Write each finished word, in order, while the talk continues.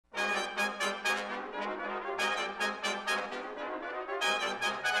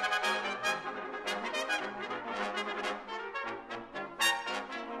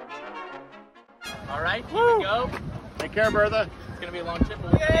right, here we go. Take care, Bertha. It's gonna be a long trip,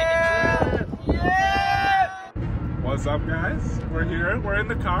 but we're gonna make it through. Yeah! What's up, guys? We're here. We're in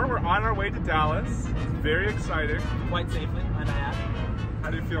the car. We're on our way to Dallas. Very exciting. Quite safely, might I add. How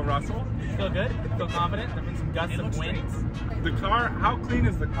do you feel, Russell? Feel good, feel confident. There've been some gusts of winds. The car, how clean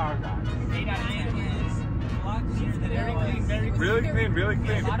is the car, guys? 8 out of 10 is a lot cleaner than very clean, very clean. Really clean, really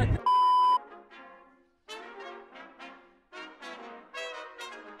clean.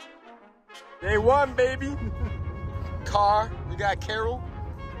 Day one, baby. Car. We got Carol.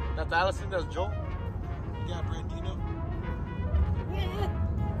 That's Allison. That's Joel. We got Brandino.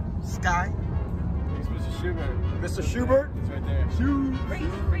 Sky. It's Mr. Schubert. Mr. Schubert. It's right there.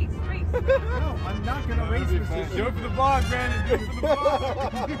 Race. No, I'm not gonna race Mr. Schubert. Do it for the vlog, Brandon. Do it for the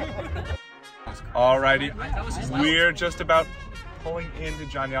vlog. Alrighty. We're just about pulling into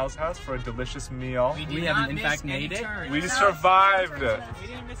Janielle's house for a delicious meal. We have in fact made it. We survived. We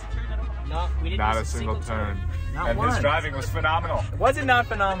didn't miss a turn at all. No, we didn't Not miss a single turn. Not And once. his driving was phenomenal. Was it not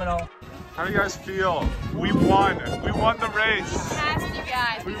phenomenal? How do you guys feel? We won. We won the race. Past you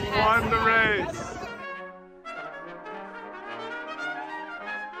guys. We won the race.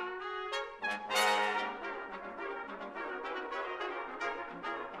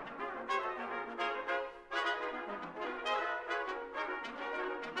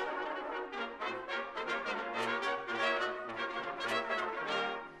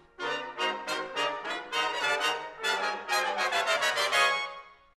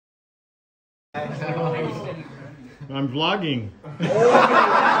 I'm vlogging.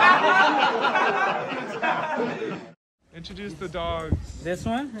 Introduce the dogs. This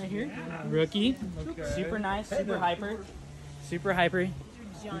one right here, Rookie. Super nice, super hyper. Super hyper.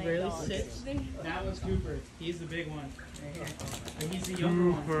 He barely sits. That was Cooper. He's the big one. Right here. And he's the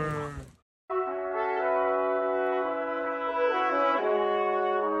younger one. Cooper.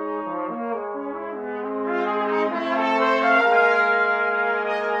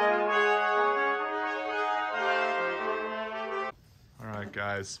 Alright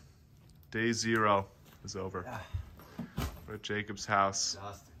guys, day 0 is over. We're at Jacob's house.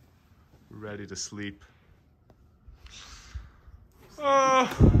 We're ready to sleep. Oh.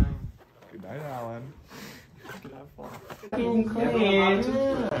 Good night, Alan.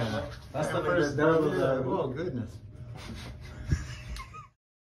 That's the first oh, goodness.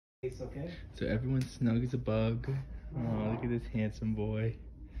 It's okay. So everyone's snug as a bug. Oh, look at this handsome boy.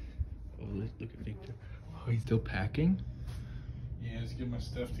 Oh, look at Victor. Oh, he's still packing? Yeah, let's get my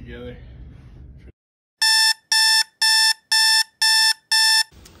stuff together.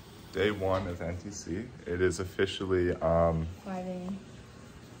 Day 1 of NTC. It is officially 5 a.m.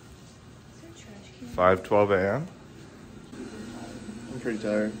 5:12 a.m. I'm pretty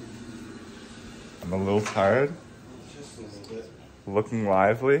tired. I'm a little tired. Looking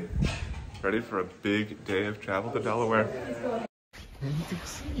lively. Ready for a big day of travel to Delaware.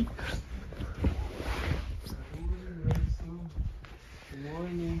 NTC. Good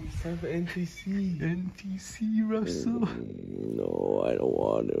morning. It's time for NTC. NTC, Russell. No, I don't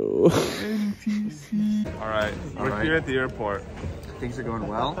want to. NTC. All right, we're here at the airport. Things are going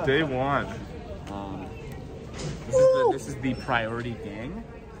well. Day 1. This is the priority gang.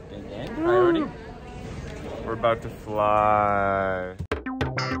 Gang? Priority? We're about to fly.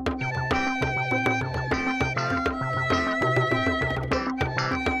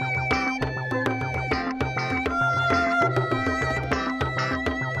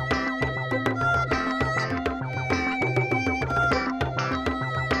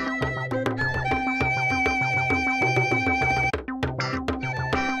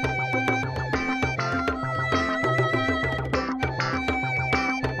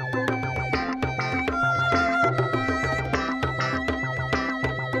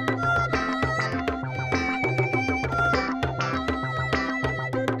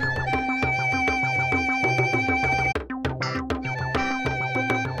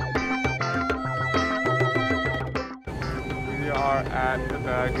 At the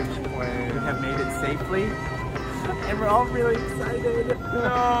baggage claim. We have made it safely, and we're all really excited.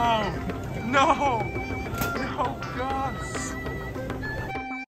 No, Gus.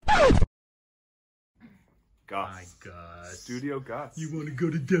 My God. Studio Gus. You want to go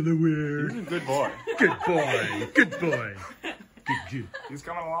to Delaware? He's a good boy. Good boy. Good boy. Good. He's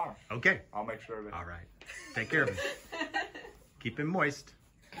coming along. Okay. I'll make sure of it. All right. Take care of him. Keep him moist.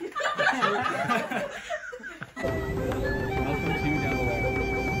 Welcome to Delaware.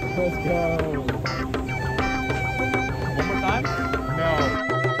 Let's go. One more time? No.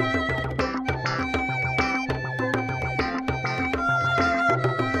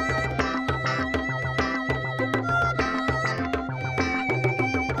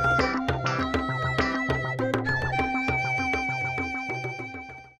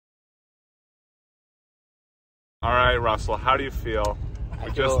 All right, Russell, how do you feel?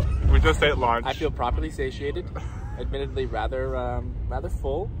 We just ate lunch. I feel properly satiated. Admittedly, rather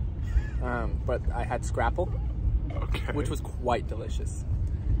full, but I had scrapple, which was quite delicious.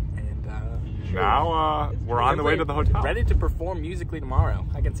 And now we're on the way to the hotel. Ready to perform musically tomorrow.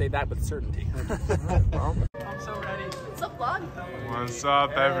 I can say that with certainty. I'm so ready. What's up, vlog? What's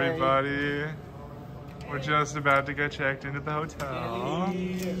up, everybody? We're just about to get checked into the hotel.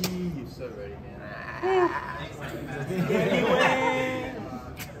 You're so ready, man.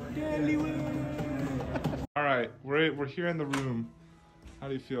 All right, we're here in the room. How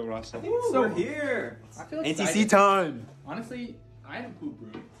do you feel, Russell? So here. I feel NTC time. Honestly, I had a poop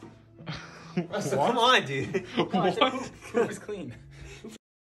room. Russell, come on, dude. What? Poop was clean.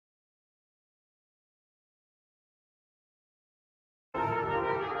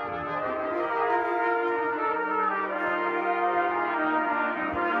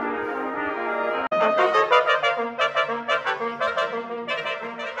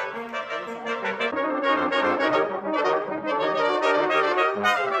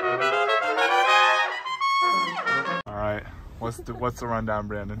 What's the rundown,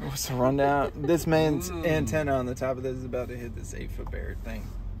 Brandon? What's the rundown? This man's antenna on the top of this is about to hit this 8-foot bear thing.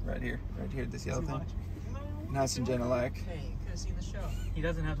 Right here, this yellow thing. Nice and gentle like. Hey, you could have seen the show. He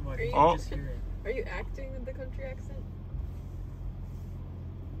doesn't have to watch it. Oh. Just hear it. Are you acting with the country accent?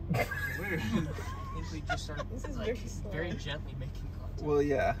 Weird. I think we just started This is like, very slow. very gently making contact. Well,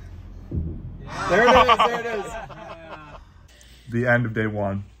 yeah. Yeah. There it is, there it is. The end of day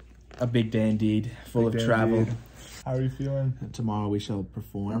one. A big day indeed, full Big of day travel. indeed. How are you feeling? Tomorrow we shall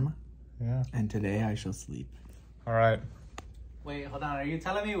perform, Yeah. and today I shall sleep. All right. Wait, hold on. Are you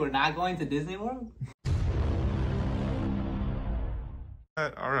telling me we're not going to Disney World?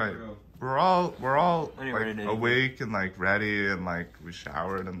 All right. We're all Anyway, like awake and like ready and like we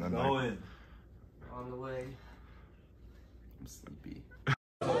showered and then like Going. On the way. I'm sleepy.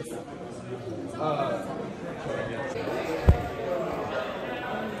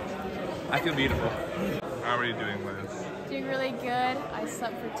 I feel beautiful. how are you doing, Liz? Doing really good. I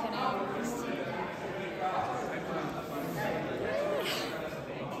slept for 10 hours.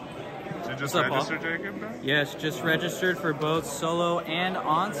 Did you just What's up, Paul? register, Jacob? Now? Yes, just registered for both solo and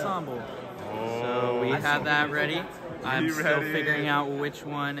ensemble. So we have that ready. I'm Be still ready. figuring out which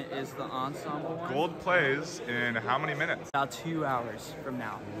one is the ensemble one. Gold plays in how many minutes? About 2 hours from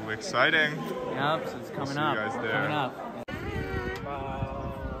now. Ooh, exciting. Yep, so it's coming see you up. guys there. Coming up.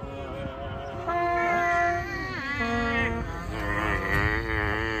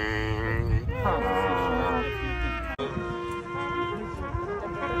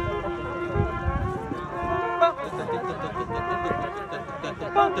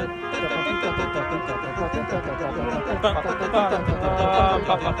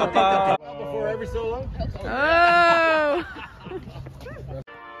 Before every solo? Oh!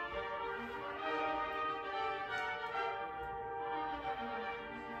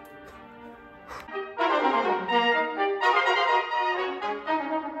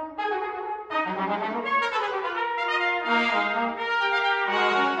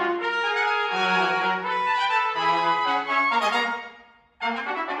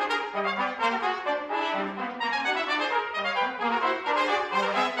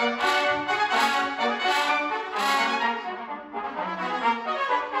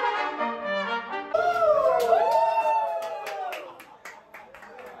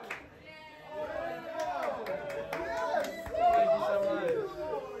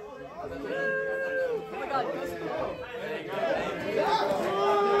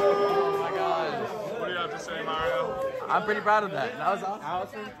 What do you have to say, Mario? I'm pretty proud of that. That was awesome.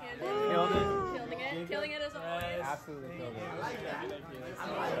 Allison killed it. Killing it as always. Absolutely killed it.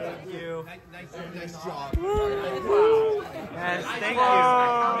 Thank you. Nice job. Yes, thank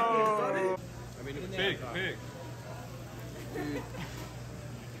you. Pig.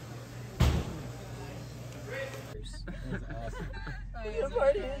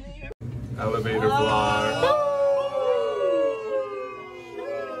 Elevator vlog.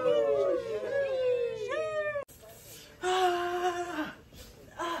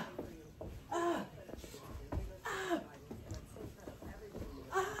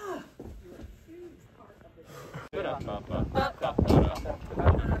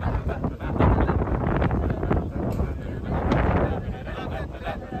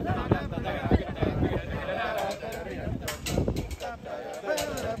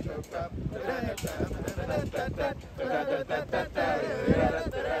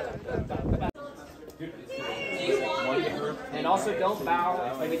 And also don't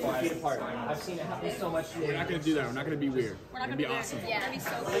bow like 2 feet apart. I've seen it happen so much. We're not gonna do that. We're not gonna be weird. We're not It'd gonna be awesome. Yeah, that'd be so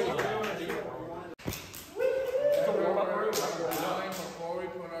cool.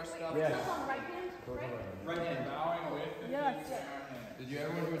 Yes. Right hand. Bowing with. Yes. Did you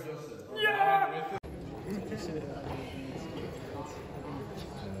ever do it just?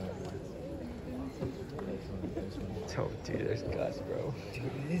 Oh, dude, there's guts, bro. Dude,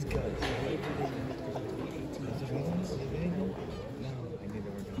 it is guts. No, I need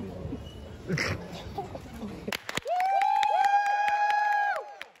to work on it.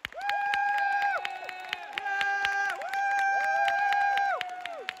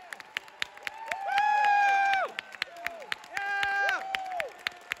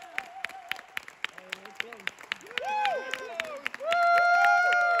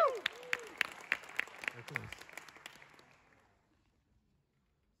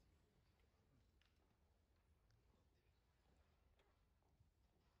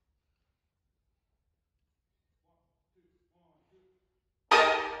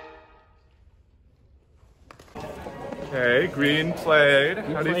 Okay, green played.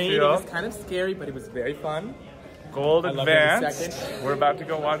 How do you It feel? was kind of scary, but it was very fun. Gold I loved every advanced. second. We're about to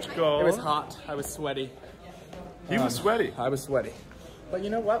go watch gold. It was hot. I was sweaty. He was sweaty. I was sweaty. But you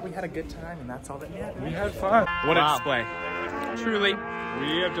know what? We had a good time, and that's all that matters. We had fun. What a Wow. display. Truly.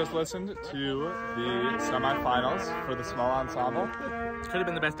 We have just listened to the semifinals for the small ensemble. It could have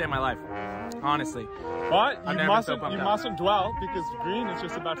been the best day of my life. Honestly. But I've you never been so pumped up. mustn't dwell because green is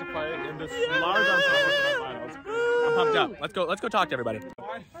just about to play in this large ensemble semifinals. I'm pumped up. Let's go talk to everybody.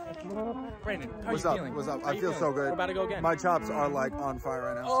 Brandon, how What's you up? feeling? What's up? How I you feel feeling? so good. We're about to go again. My chops are like on fire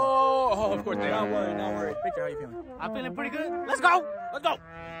right now. So. Oh, of course they are. Not worried. Victor, how you feeling? I'm feeling pretty good. Let's go! Let's go!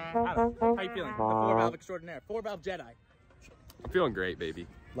 Adam, how you feeling? The four-valve extraordinaire. Four-valve Jedi. Feeling great, baby.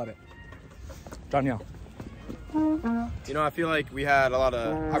 Love it. Danielle. You know, I feel like we had a lot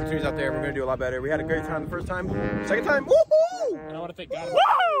of opportunities out there. We're going to do a lot better. We had a great time the first time. Second time, woohoo! I don't want to think.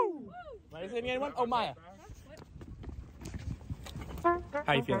 Woo! Am I saying anyone? Oh, Maya.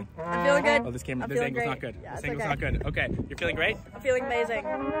 How you feeling? I'm feeling good. Oh, this camera, I'm this feeling angle's great. not good. Yeah, This it's angle's okay. not good. Okay, you're feeling great? I'm feeling amazing.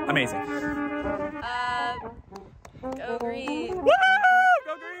 Amazing. Go green. Woo!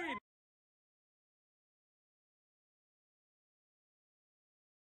 Go green!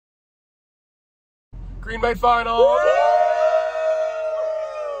 Green Bay Finals.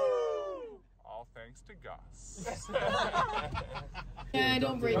 All thanks to Gus. Yeah,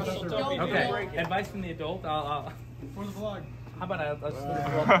 don't break it. Don't Okay, advice from the adult. For the vlog. How about I?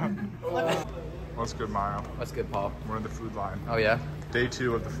 What's good, Mario? What's good, Paul? We're in the food line. Oh, yeah? Day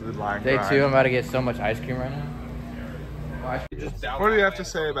 2 of the food line. Day grind. 2, I'm about to get so much ice cream right now. What do you have to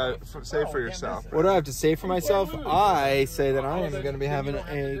say for yourself? What do I have to say for myself? I say that I am going to be having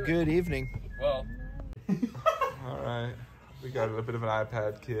a good evening. All right. We got a bit of an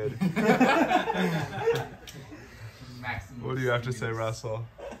iPad kid. What do you have to say, Russell?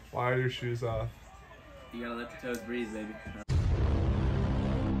 Why are your shoes off? You gotta let the toes breathe, baby.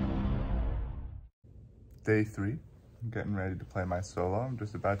 Day 3. I'm getting ready to play my solo. I'm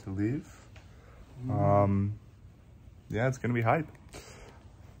just about to leave. Yeah, it's gonna be hype.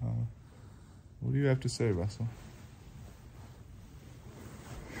 What do you have to say, Russell?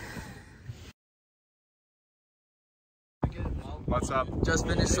 What's up? Just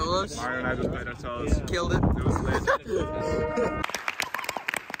finished solos. Mario and I just played our solos. Killed it. It was lit.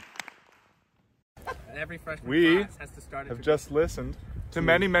 Every freshman We class has to start. have just listened to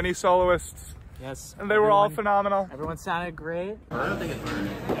many, many soloists, Yes. and they were all phenomenal. Everyone sounded great. Yeah.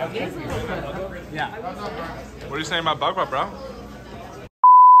 What are you saying about Bug Butt, bro?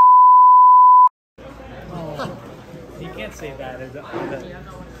 You can't say that on the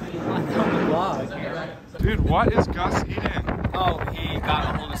vlog. Dude, what is Gus eating? Oh, he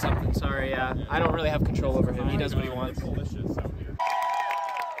got a hold of something. Sorry, I don't really have control over him. He does what he wants.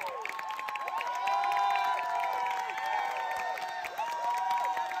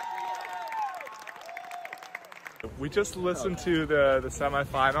 We just listened to the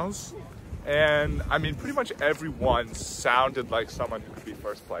semifinals, and I mean, pretty much everyone sounded like someone who could be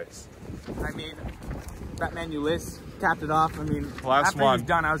first place. I mean, that man Ulyss capped it off. I mean, Last after one. he was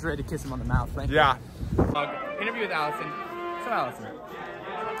done, I was ready to kiss him on the mouth, frankly. Yeah. Interview with Allison. So, Allison,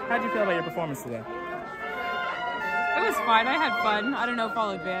 how'd you feel about your performance today? It was fun. I had fun. I don't know if I'll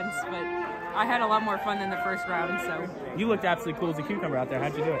advance, but I had a lot more fun than the first round, so. You looked absolutely cool as a cucumber out there.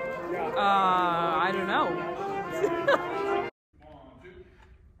 How'd you do it? I don't know.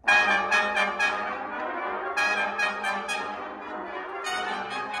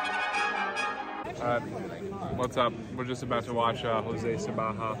 What's up? We're just about to watch Jose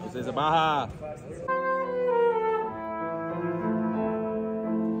Sabaha. Jose Sabaha.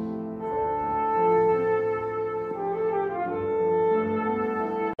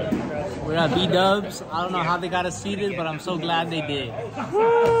 We're at B-Dubs. I don't know how they got us seated, but I'm so glad they did.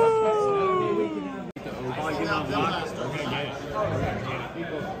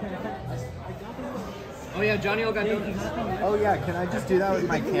 Oh yeah, Johnny O got donuts. Oh yeah, can I just do that with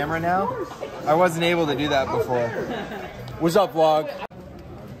my camera now? I wasn't able to do that before. What's up, vlog?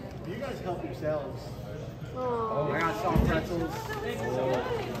 You guys help yourselves. Oh, I got soft pretzels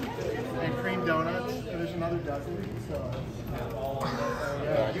and cream donuts. And there's another dozen. So,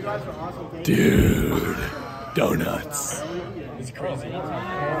 yeah, you guys are awesome. Thank Dude, donuts. It's crazy.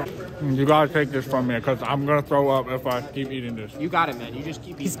 You gotta take this from me because I'm gonna throw up if I keep eating this. You got it, man. You just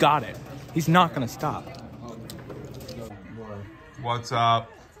keep eating. He's got it. He's not gonna stop. What's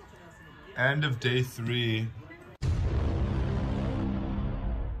up? End of day 3.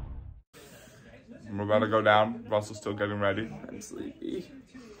 We're about to go down. Russell's still getting ready. I'm sleepy.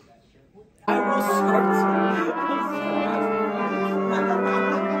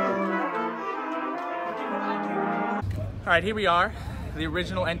 All right, here we are, the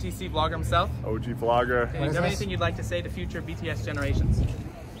original NTC vlogger himself. OG vlogger. Do you have anything you'd like to say to future BTS generations?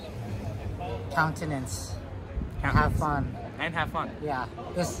 Countenance. Have fun. And have fun. Yeah,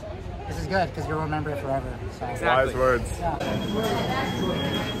 this is good because you'll remember it forever. So. Exactly. Wise words. Yeah.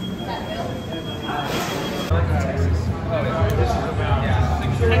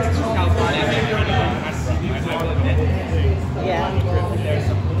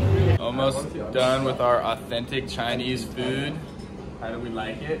 Yeah. Almost done with our authentic Chinese food. How do we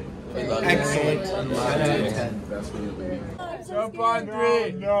like it? Excellent. Jump on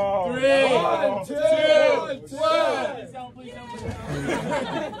 3. No. 3, 2, 1.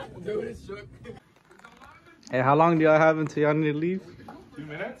 Hey, how long do y'all have until y'all need to leave? 2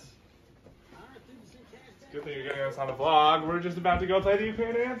 minutes? Good thing you're getting us on the vlog. We're just about to go play the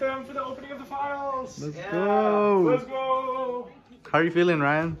Ukrainian anthem for the opening of the finals. Let's go. Let's go. How are you feeling,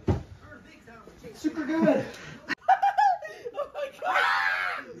 Ryan? Super good. Oh my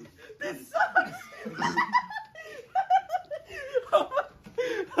god! This sucks!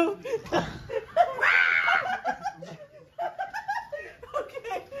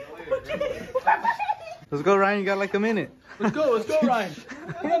 Let's go, Ryan. You got like a minute. Let's go, Ryan.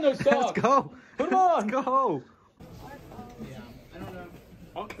 Put on those socks. Let's go. Put them on. Let's go.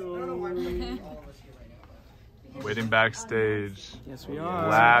 Waiting backstage. Yes, we are.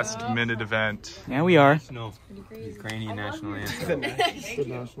 Last minute event. Yeah, we are. Ukrainian national anthem.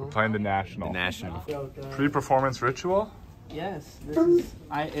 We're playing the national. National. Pre-performance ritual. Yes, this is.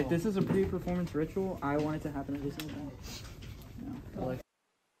 If this is a pre-performance ritual, I want it to happen every single time. Yeah, I like.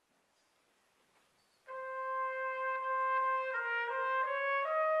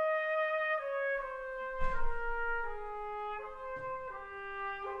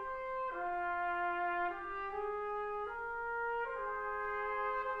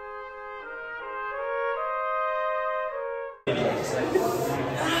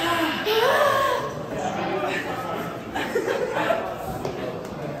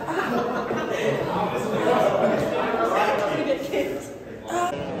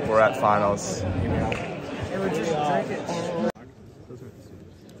 We're at finals.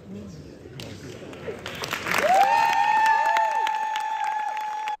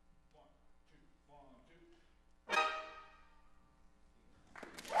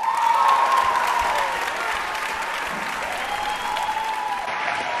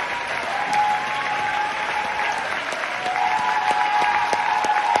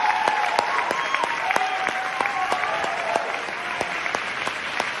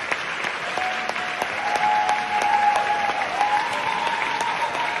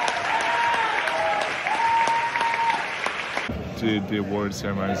 Dude, the award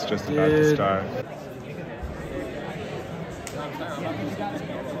ceremony is just about to start.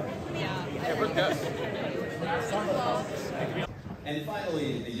 And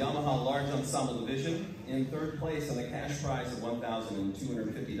finally, the Yamaha Large Ensemble Division. In third place on the cash prize of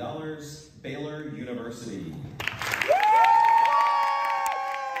 $1,250, Baylor University.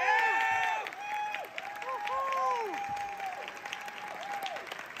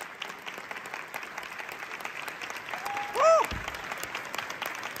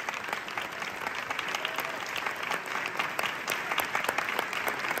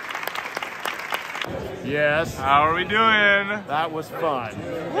 Yes. How are we doing? That was fun.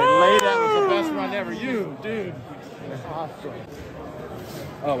 And laid out was the best run ever. You, dude. Awesome.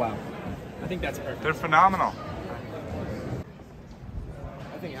 Oh, wow. I think that's perfect. They're phenomenal.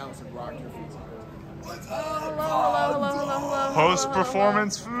 I think Allison rocked her feet. Hello.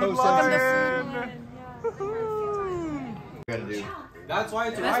 Post-performance food line. That's why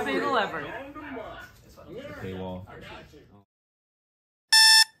it's a Best bagel ever. paywall.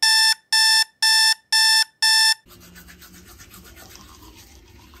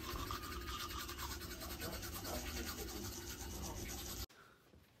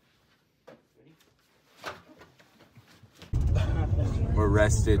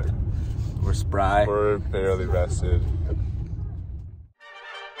 rested. We're spry. We're barely rested.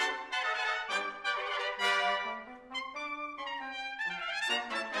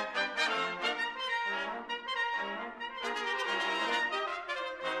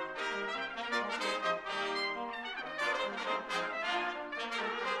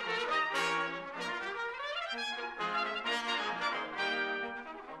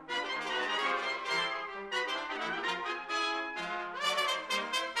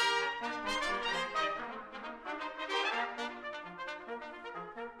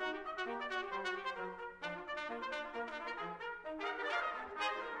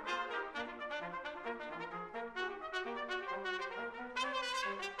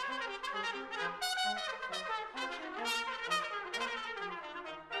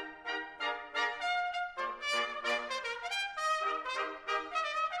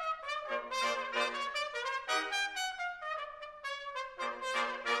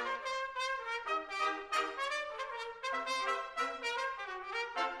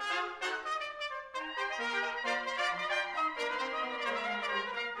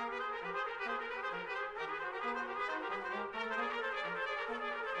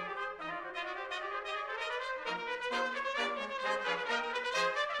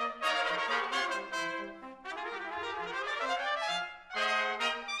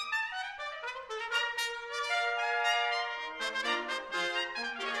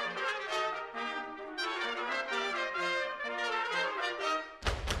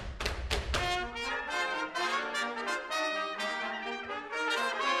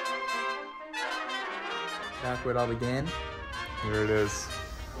 Back where it all began. Here it is.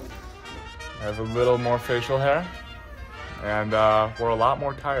 I have a little more facial hair, and we're a lot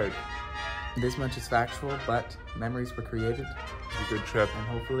more tired. This much is factual, but memories were created. It was a good trip. And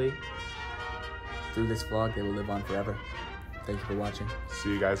hopefully, through this vlog, they will live on forever. Thank you for watching.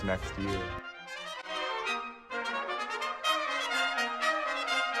 See you guys next year.